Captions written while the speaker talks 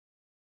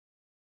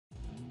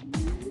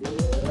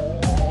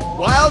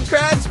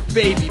Kratts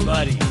Baby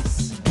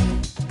Buddies.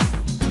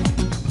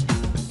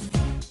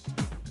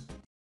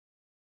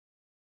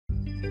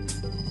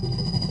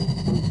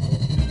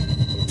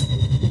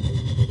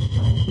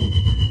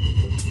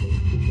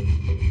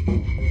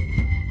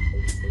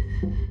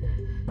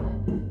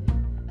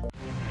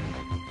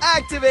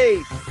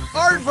 Activate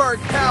Aardvark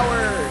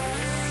power!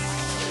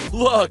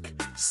 Look,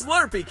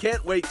 Slurpy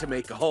can't wait to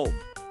make a home.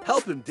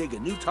 Help him dig a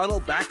new tunnel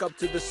back up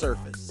to the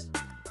surface.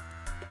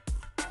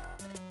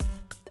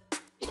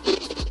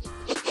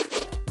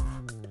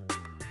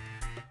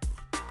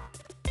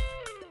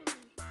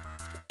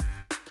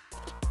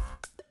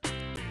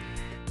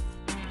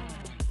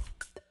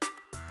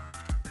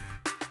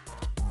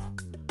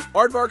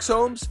 Aardvark's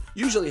homes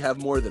usually have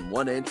more than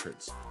one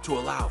entrance to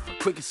allow for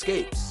quick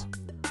escapes.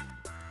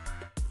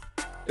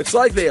 It's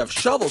like they have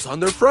shovels on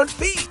their front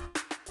feet.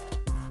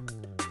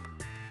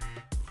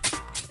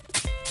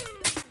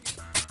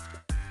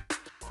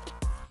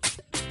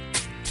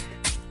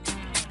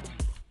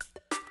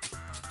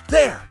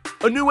 There,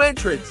 a new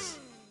entrance.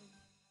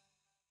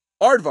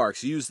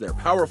 Aardvarks use their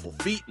powerful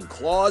feet and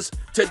claws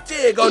to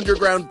dig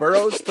underground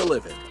burrows to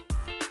live in.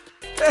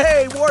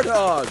 Hey,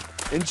 warthog!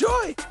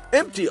 Enjoy!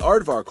 Empty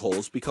aardvark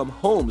holes become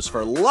homes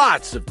for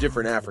lots of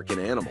different African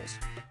animals.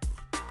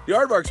 The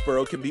aardvark's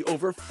burrow can be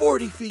over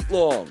 40 feet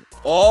long,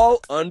 all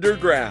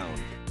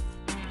underground.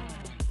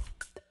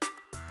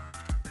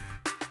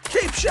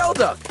 Cape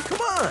Shelduck,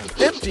 come on!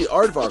 Empty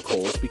aardvark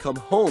holes become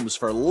homes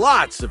for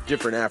lots of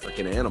different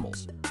African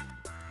animals.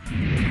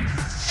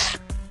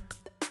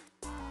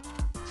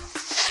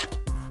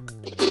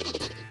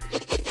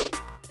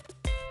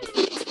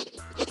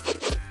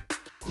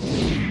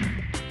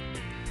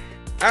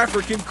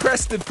 African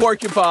crested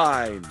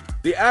porcupine.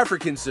 The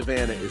African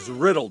Savannah is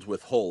riddled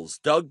with holes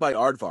dug by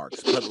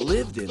aardvarks, but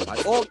lived in by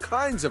all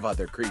kinds of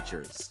other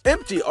creatures.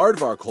 Empty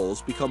aardvark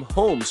holes become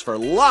homes for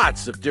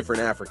lots of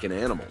different African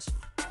animals.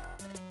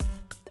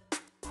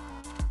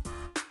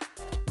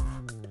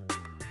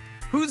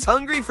 Who's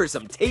hungry for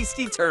some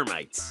tasty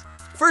termites?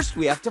 First,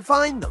 we have to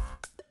find them.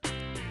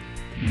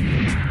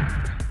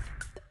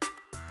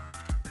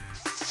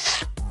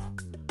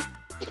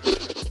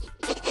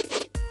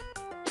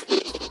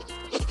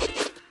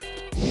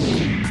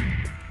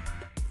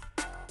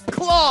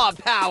 Claw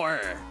power!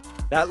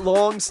 That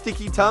long,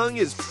 sticky tongue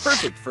is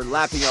perfect for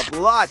lapping up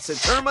lots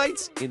of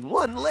termites in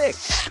one lick.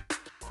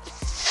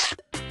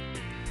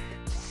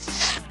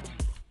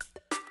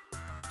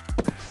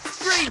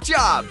 Great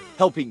job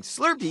helping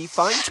Slurpy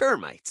find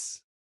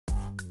termites.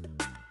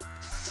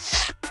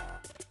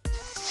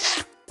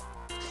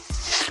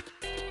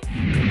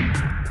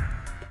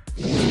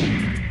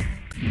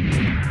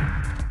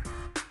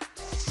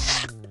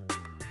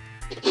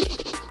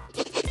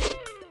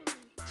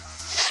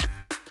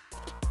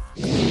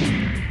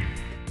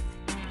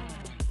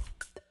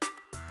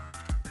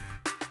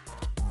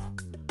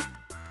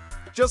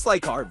 Just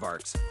like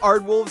aardvarks,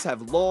 aardwolves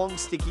have long,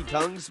 sticky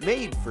tongues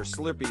made for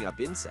slurping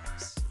up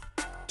insects.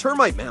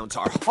 Termite mounds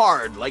are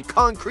hard like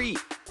concrete.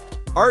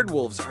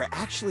 Aardwolves are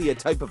actually a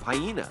type of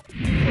hyena,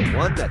 but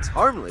one that's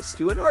harmless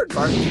to an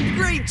aardvark.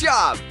 Great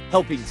job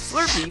helping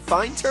Slurpy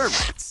find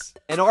termites.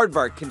 An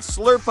aardvark can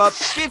slurp up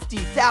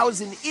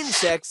 50,000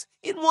 insects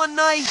in one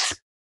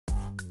night.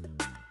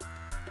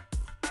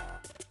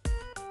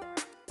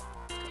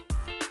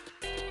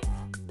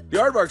 The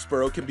aardvark's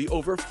burrow can be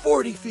over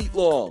 40 feet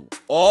long,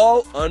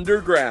 all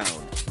underground.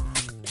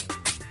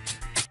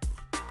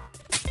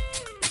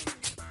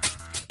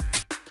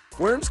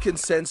 Worms can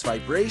sense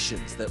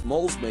vibrations that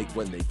moles make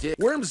when they dig.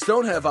 Worms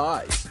don't have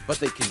eyes, but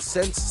they can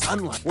sense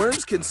sunlight.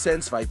 Worms can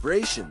sense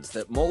vibrations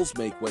that moles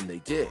make when they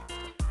dig.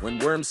 When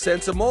worms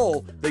sense a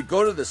mole, they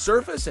go to the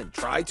surface and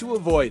try to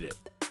avoid it.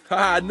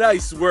 Ha!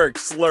 Nice work,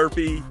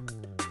 Slurpy!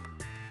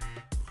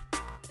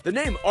 The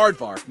name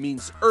Aardvark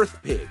means earth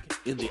pig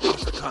in the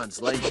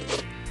Afrikaans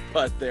language,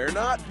 but they're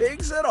not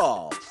pigs at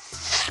all.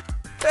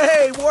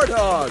 Hey,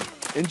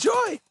 warthog!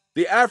 Enjoy!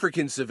 The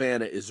African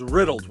Savannah is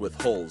riddled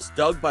with holes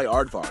dug by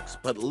aardvarks,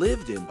 but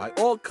lived in by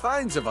all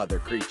kinds of other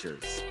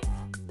creatures.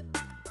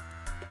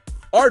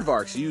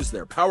 Aardvarks use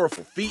their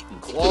powerful feet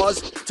and claws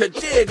to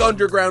dig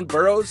underground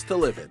burrows to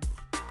live in.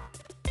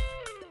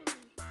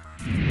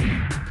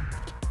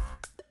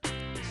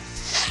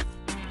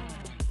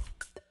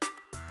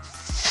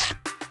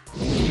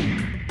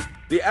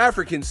 The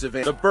African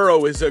Savannah, the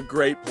burrow is a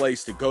great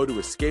place to go to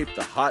escape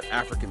the hot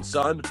African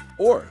sun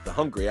or the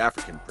hungry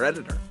African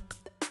predator.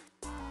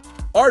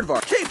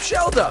 Aardvark, Cape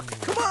Shelduck,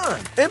 come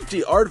on!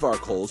 Empty aardvark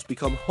holes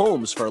become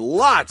homes for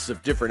lots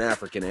of different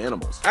African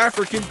animals.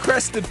 African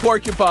crested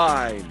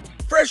porcupine,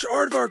 fresh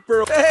aardvark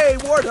burrow. Hey,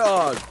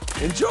 warthog,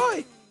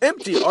 enjoy!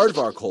 Empty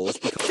aardvark holes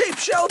become Cape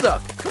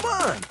Shelduck, come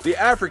on! The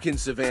African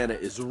Savannah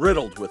is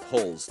riddled with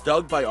holes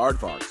dug by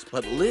aardvarks,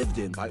 but lived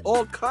in by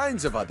all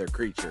kinds of other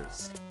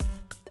creatures.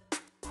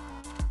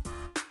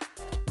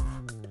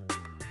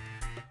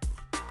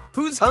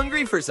 Who's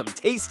hungry for some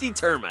tasty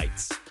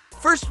termites?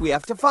 First, we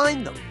have to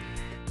find them.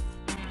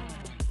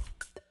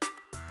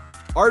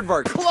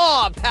 Aardvark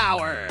claw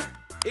power!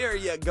 Here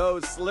you go,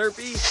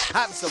 Slurpy.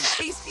 Have some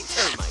tasty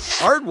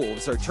termites.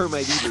 Aardwolves are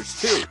termite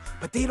eaters too,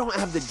 but they don't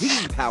have the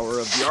digging power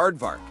of the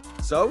aardvark.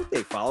 So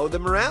they follow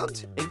them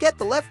around and get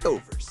the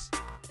leftovers.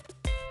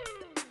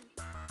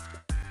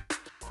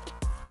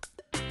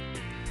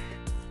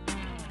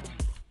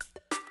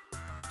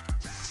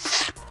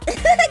 Cut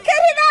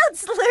it out,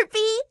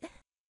 Slurpy!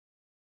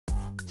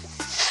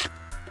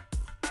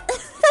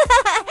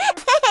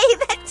 Hey,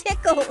 that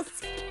tickles!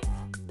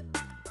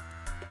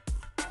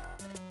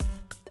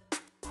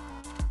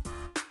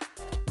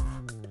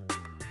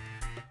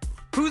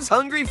 Who's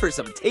hungry for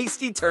some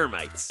tasty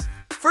termites?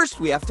 First,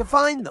 we have to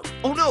find them.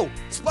 Oh no,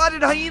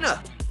 spotted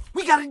hyena!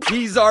 We gotta.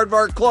 These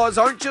aardvark claws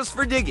aren't just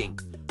for digging,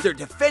 they're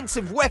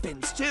defensive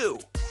weapons too.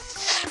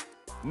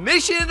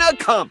 Mission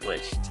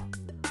accomplished!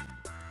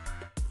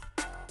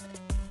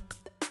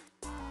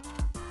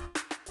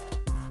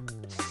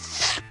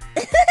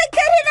 Cut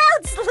it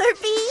out,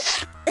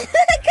 Slurpy! Cut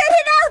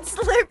it out,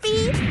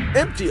 Slurpy!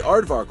 Empty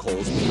aardvark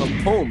holes become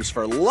homes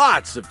for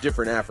lots of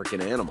different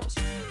African animals.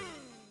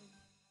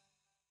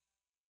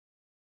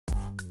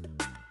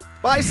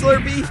 Bye,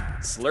 Slurpy.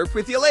 Slurp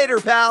with you later,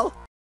 pal.